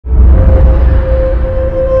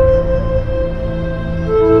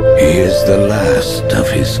is the last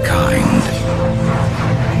of his kind.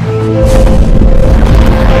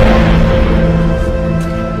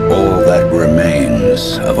 All that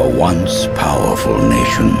remains of a once powerful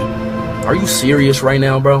nation. Are you serious right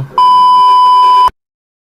now, bro?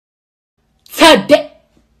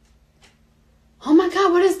 Oh my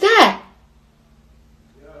god, what is that?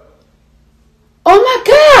 Oh my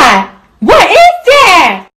god! What is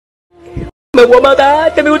that?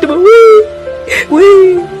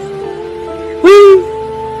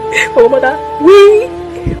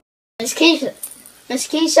 Miss Keisha. Miss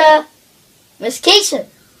Keisha. Miss Keisha.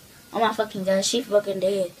 Oh my fucking god, she fucking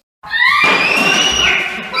dead.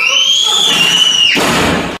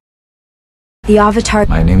 The Avatar.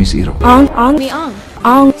 My name is Iro. Ong. Me Ong.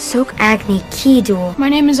 Ong. Sok Agni Kido. My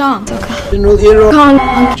name is Ong. General Iro.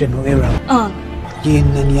 Kong. General Iro. Ong. Yin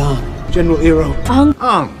and Yang. General Iro.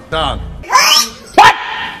 Ong. Done.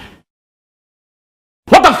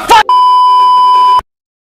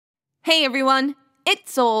 Hey everyone,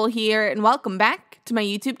 it's Soul here, and welcome back to my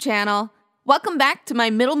YouTube channel. Welcome back to my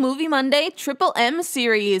Middle Movie Monday Triple M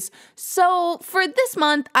series. So for this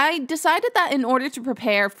month, I decided that in order to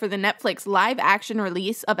prepare for the Netflix live-action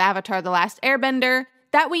release of Avatar: The Last Airbender,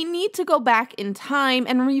 that we need to go back in time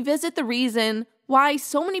and revisit the reason why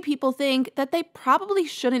so many people think that they probably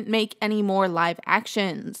shouldn't make any more live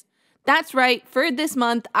actions. That's right, for this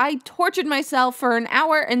month, I tortured myself for an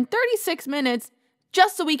hour and 36 minutes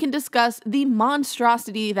just so we can discuss the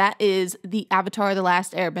monstrosity that is the Avatar: The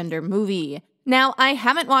Last Airbender movie. Now, I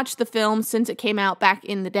haven't watched the film since it came out back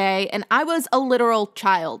in the day, and I was a literal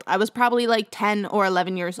child. I was probably like 10 or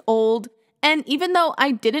 11 years old, and even though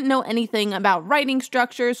I didn't know anything about writing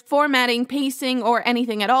structures, formatting, pacing, or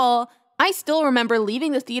anything at all, I still remember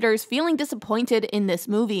leaving the theaters feeling disappointed in this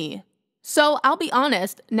movie. So I'll be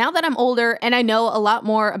honest, now that I'm older and I know a lot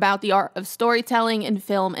more about the art of storytelling in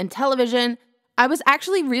film and television, I was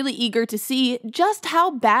actually really eager to see just how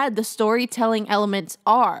bad the storytelling elements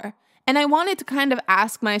are, and I wanted to kind of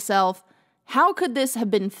ask myself, how could this have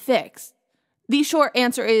been fixed? The short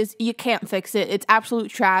answer is, you can't fix it. It's absolute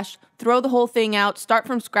trash. Throw the whole thing out, start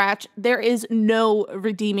from scratch. There is no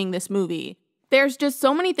redeeming this movie. There's just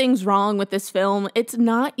so many things wrong with this film. It's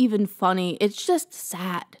not even funny. It's just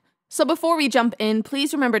sad. So before we jump in,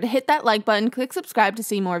 please remember to hit that like button, click subscribe to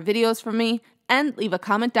see more videos from me, and leave a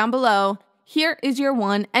comment down below. Here is your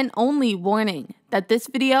one and only warning that this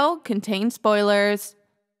video contains spoilers.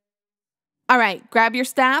 Alright, grab your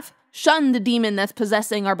staff, shun the demon that's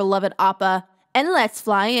possessing our beloved Appa, and let's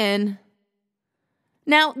fly in.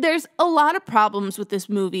 Now, there's a lot of problems with this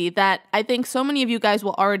movie that I think so many of you guys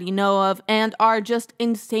will already know of and are just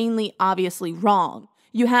insanely obviously wrong.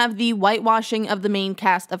 You have the whitewashing of the main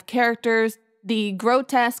cast of characters, the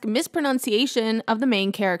grotesque mispronunciation of the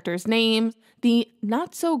main characters' names, the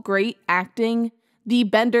not-so-great acting, the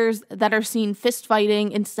benders that are seen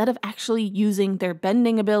fist-fighting instead of actually using their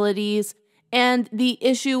bending abilities, and the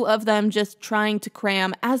issue of them just trying to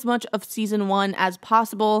cram as much of Season 1 as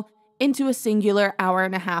possible into a singular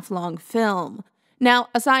hour-and-a-half-long film. Now,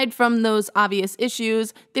 aside from those obvious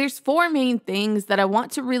issues, there's four main things that I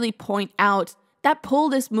want to really point out that pull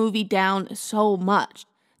this movie down so much.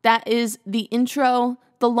 That is the intro,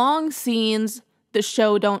 the long scenes, the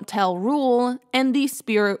show don't tell rule, and the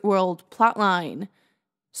spirit world plotline.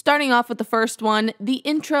 Starting off with the first one, the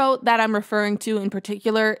intro that I'm referring to in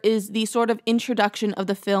particular is the sort of introduction of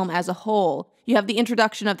the film as a whole. You have the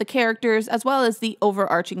introduction of the characters as well as the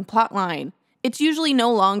overarching plotline. It's usually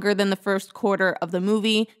no longer than the first quarter of the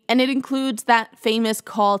movie, and it includes that famous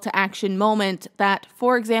call to action moment that,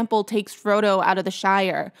 for example, takes Frodo out of the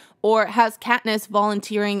Shire, or has Katniss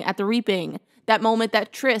volunteering at the Reaping, that moment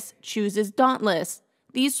that Triss chooses Dauntless.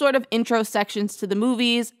 These sort of intro sections to the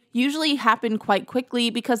movies usually happen quite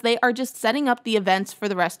quickly because they are just setting up the events for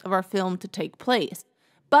the rest of our film to take place.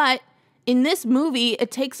 But in this movie,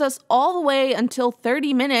 it takes us all the way until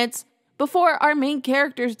 30 minutes before our main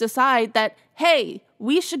characters decide that, hey,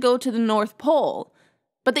 we should go to the North Pole.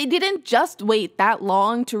 But they didn't just wait that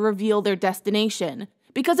long to reveal their destination,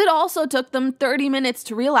 because it also took them 30 minutes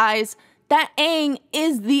to realize that Aang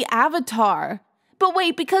is the Avatar. But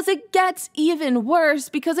wait, because it gets even worse,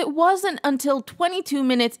 because it wasn't until 22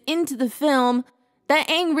 minutes into the film that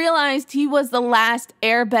Aang realized he was the last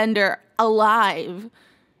Airbender alive.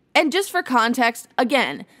 And just for context,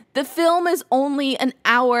 again, the film is only an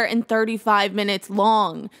hour and 35 minutes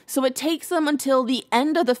long, so it takes them until the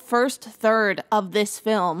end of the first third of this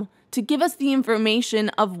film to give us the information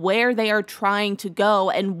of where they are trying to go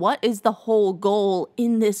and what is the whole goal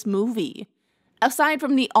in this movie. Aside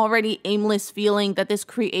from the already aimless feeling that this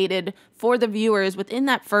created for the viewers within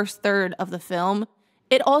that first third of the film,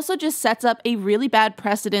 It also just sets up a really bad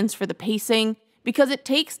precedence for the pacing because it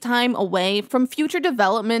takes time away from future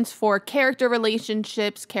developments for character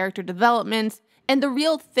relationships, character developments, and the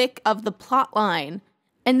real thick of the plot line.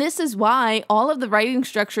 And this is why all of the writing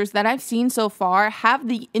structures that I've seen so far have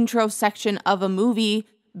the intro section of a movie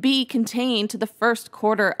be contained to the first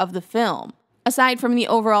quarter of the film. Aside from the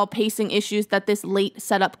overall pacing issues that this late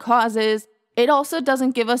setup causes, it also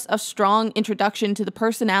doesn't give us a strong introduction to the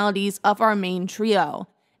personalities of our main trio.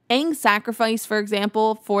 Aang's sacrifice, for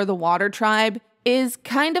example, for the Water Tribe is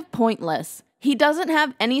kind of pointless. He doesn't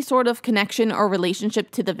have any sort of connection or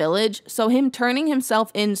relationship to the village, so him turning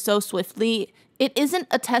himself in so swiftly, it isn't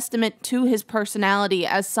a testament to his personality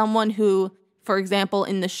as someone who, for example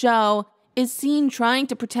in the show, is seen trying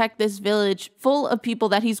to protect this village full of people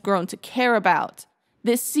that he's grown to care about.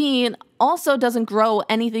 This scene also doesn't grow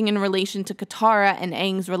anything in relation to Katara and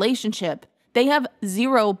Aang's relationship. They have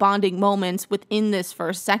zero bonding moments within this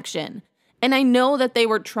first section. And I know that they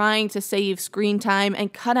were trying to save screen time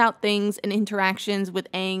and cut out things and interactions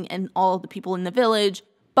with Aang and all the people in the village,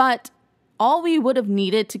 but all we would have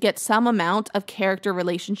needed to get some amount of character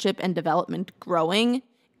relationship and development growing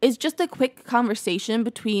is just a quick conversation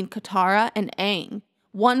between Katara and Aang.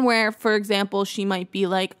 One where, for example, she might be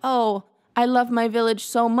like, oh, I love my village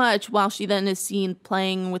so much, while she then is seen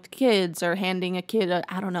playing with kids or handing a kid,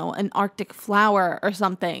 an Arctic flower or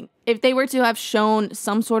something. If they were to have shown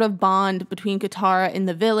some sort of bond between Katara and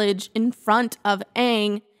the village in front of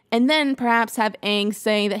Aang, and then perhaps have Aang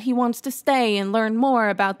say that he wants to stay and learn more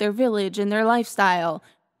about their village and their lifestyle,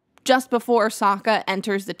 just before Sokka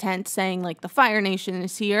enters the tent saying, like, the Fire Nation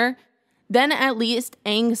is here, then at least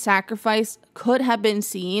Aang's sacrifice could have been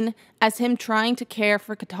seen as him trying to care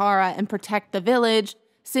for Katara and protect the village,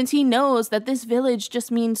 since he knows that this village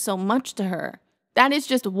just means so much to her. That is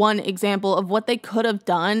just one example of what they could have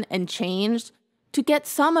done and changed to get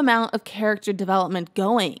some amount of character development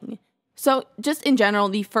going. So just in general,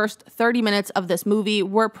 the first 30 minutes of this movie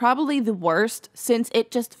were probably the worst, since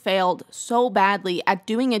it just failed so badly at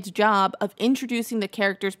doing its job of introducing the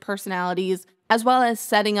characters' personalities, as well as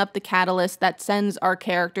setting up the catalyst that sends our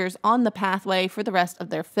characters on the pathway for the rest of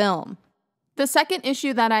their film. The second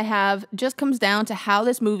issue that I have just comes down to how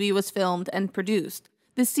this movie was filmed and produced.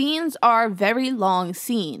 The scenes are very long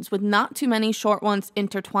scenes, with not too many short ones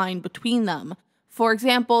intertwined between them. For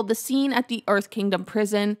example, the scene at the Earth Kingdom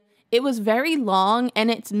prison, it was very long, and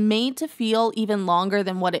it's made to feel even longer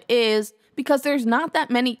than what it is because there's not that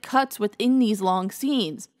many cuts within these long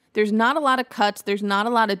scenes. There's not a lot of cuts, there's not a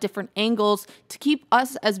lot of different angles to keep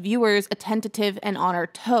us as viewers attentive and on our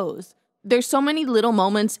toes. There's so many little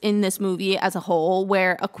moments in this movie as a whole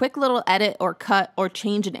where a quick little edit or cut or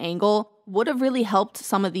change in angle would have really helped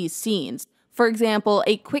some of these scenes. For example,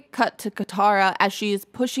 a quick cut to Katara as she's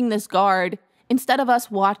pushing this guard, instead of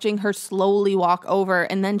us watching her slowly walk over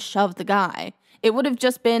and then shove the guy. It would have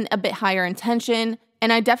just been a bit higher in tension,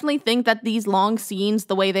 and I definitely think that these long scenes,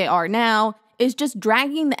 the way they are now, is just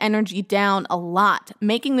dragging the energy down a lot,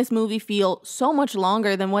 making this movie feel so much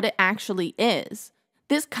longer than what it actually is.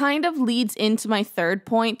 This kind of leads into my third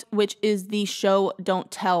point, which is the show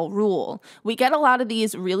don't tell rule. We get a lot of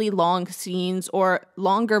these really long scenes or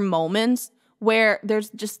longer moments where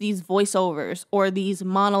there's just these voiceovers or these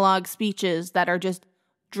monologue speeches that are just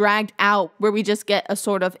dragged out, where we just get a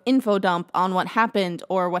sort of info dump on what happened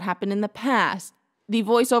or what happened in the past. The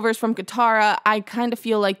voiceovers from Katara, I kind of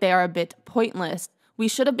feel like they are a bit pointless. We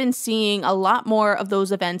should have been seeing a lot more of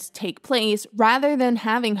those events take place rather than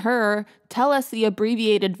having her tell us the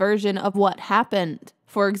abbreviated version of what happened.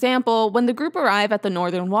 For example, when the group arrive at the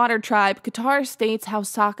Northern Water Tribe, Katara states how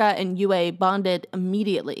Sokka and Yue bonded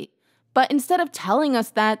immediately. But instead of telling us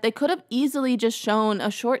that, they could have easily just shown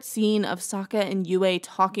a short scene of Sokka and Yue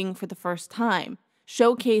talking for the first time.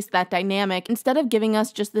 Showcase that dynamic instead of giving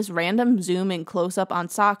us just this random zoom in close-up on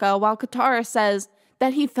Sokka while Katara says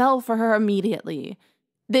that he fell for her immediately.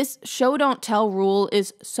 This show don't tell rule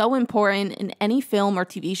is so important in any film or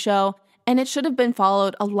TV show, and it should have been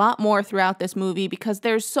followed a lot more throughout this movie because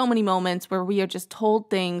there's so many moments where we are just told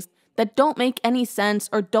things that don't make any sense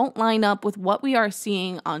or don't line up with what we are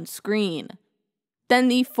seeing on screen. Then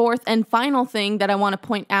the fourth and final thing that I want to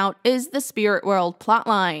point out is the Spirit World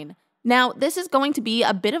plotline. Now, this is going to be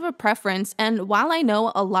a bit of a preference, and while I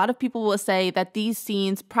know a lot of people will say that these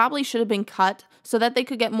scenes probably should have been cut so that they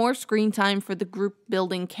could get more screen time for the group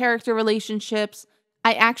building character relationships,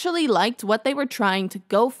 I actually liked what they were trying to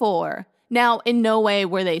go for. Now, in no way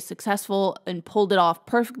were they successful and pulled it off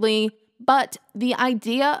perfectly, but the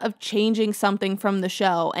idea of changing something from the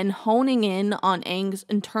show and honing in on Aang's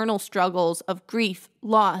internal struggles of grief,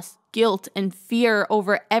 loss, guilt and fear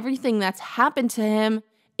over everything that's happened to him,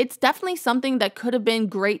 it's definitely something that could have been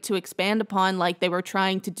great to expand upon like they were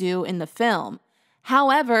trying to do in the film.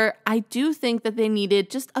 However, I do think that they needed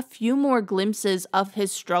just a few more glimpses of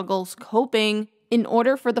his struggles coping in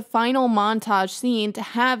order for the final montage scene to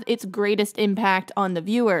have its greatest impact on the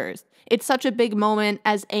viewers. It's such a big moment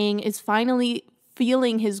as Aang is finally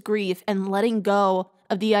feeling his grief and letting go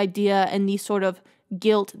of the idea and the sort of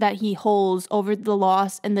guilt that he holds over the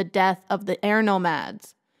loss and the death of the air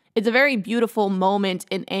nomads. It's a very beautiful moment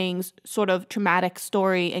in Aang's sort of traumatic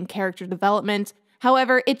story and character development.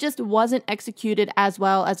 However, it just wasn't executed as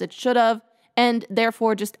well as it should have, and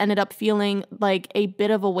therefore just ended up feeling like a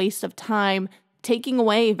bit of a waste of time, taking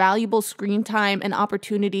away valuable screen time and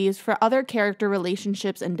opportunities for other character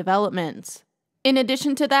relationships and developments. In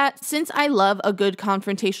addition to that, since I love a good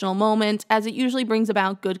confrontational moment, as it usually brings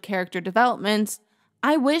about good character developments,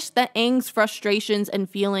 I wish that Aang's frustrations and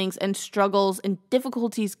feelings and struggles and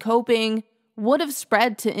difficulties coping would have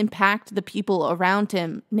spread to impact the people around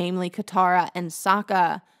him, namely Katara and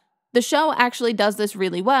Sokka. The show actually does this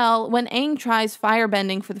really well when Aang tries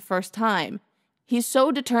firebending for the first time. He's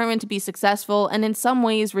so determined to be successful and in some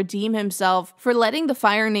ways redeem himself for letting the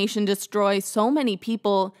Fire Nation destroy so many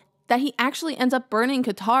people that he actually ends up burning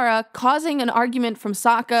Katara, causing an argument from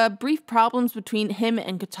Sokka, brief problems between him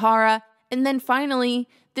and Katara, and then finally,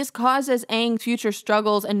 this causes Aang's future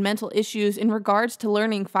struggles and mental issues in regards to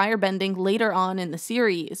learning firebending later on in the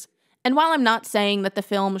series. And while I'm not saying that the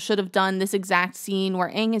film should have done this exact scene where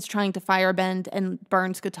Aang is trying to firebend and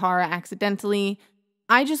burns Katara accidentally,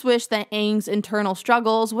 I just wish that Aang's internal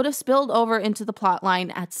struggles would have spilled over into the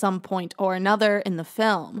plotline at some point or another in the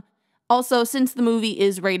film. Also, since the movie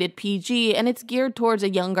is rated PG and it's geared towards a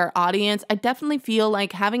younger audience, I definitely feel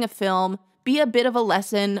like having a film be a bit of a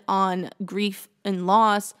lesson on grief and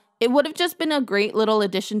loss. It would have just been a great little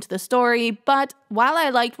addition to the story, but while I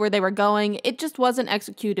liked where they were going, it just wasn't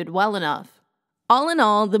executed well enough. All in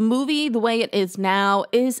all, the movie, the way it is now,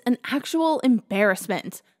 is an actual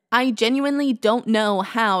embarrassment. I genuinely don't know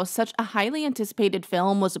how such a highly anticipated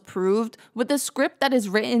film was approved with a script that is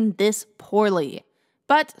written this poorly.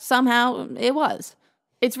 But somehow, it was.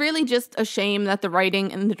 It's really just a shame that the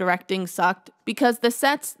writing and the directing sucked, because the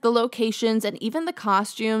sets, the locations, and even the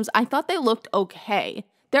costumes, I thought they looked okay.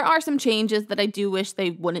 There are some changes that I do wish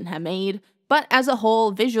they wouldn't have made, but as a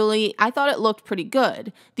whole, visually, I thought it looked pretty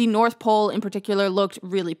good. The North Pole in particular looked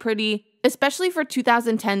really pretty, especially for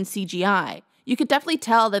 2010 CGI. You could definitely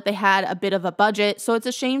tell that they had a bit of a budget, so it's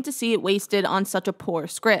a shame to see it wasted on such a poor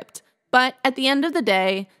script. But at the end of the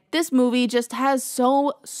day, this movie just has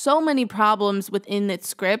so many problems within its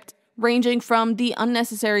script, ranging from the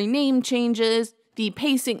unnecessary name changes, the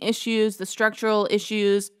pacing issues, the structural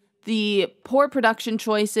issues, the poor production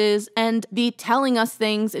choices, and the telling us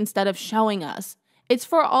things instead of showing us. It's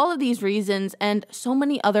for all of these reasons and so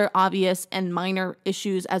many other obvious and minor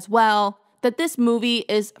issues as well that this movie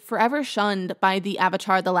is forever shunned by the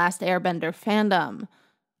Avatar: The Last Airbender fandom.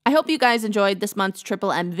 I hope you guys enjoyed this month's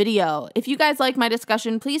Triple M video. If you guys like my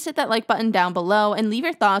discussion, please hit that like button down below and leave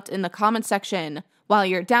your thoughts in the comment section. While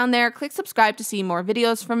you're down there, click subscribe to see more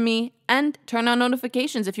videos from me, and turn on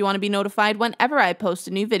notifications if you want to be notified whenever I post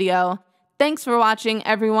a new video. Thanks for watching,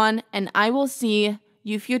 everyone, and I will see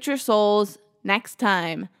you future souls next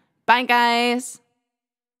time. Bye, guys!